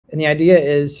And the idea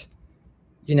is,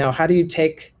 how do you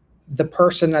take the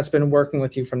person that's been working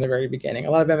with you from the very beginning?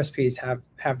 A lot of MSPs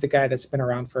have the guy that's been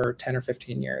around for 10 or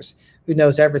 15 years who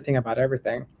knows everything about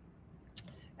everything.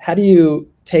 How do you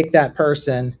take that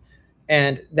person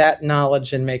and that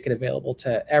knowledge and make it available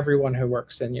to everyone who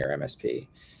works in your MSP?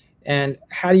 And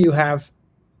how do you have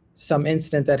some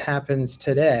incident that happens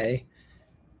today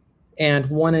and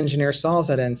one engineer solves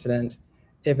that incident?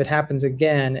 If it happens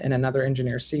again and another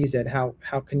engineer sees it, how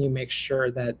can you make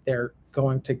sure that they're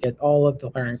going to get all of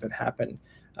the learnings that happen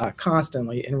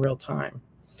constantly in real time?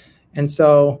 And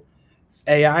so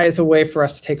AI is a way for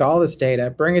us to take all this data,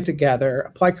 bring it together,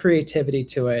 apply creativity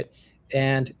to it,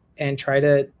 and try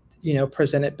to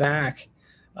present it back,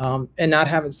 and not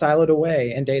have it siloed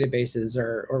away in databases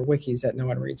or wikis that no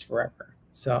one reads forever.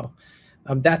 So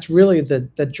that's really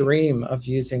the dream of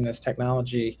using this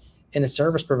technology in a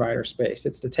service provider space.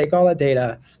 It's to take all that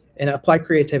data and apply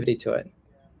creativity to it.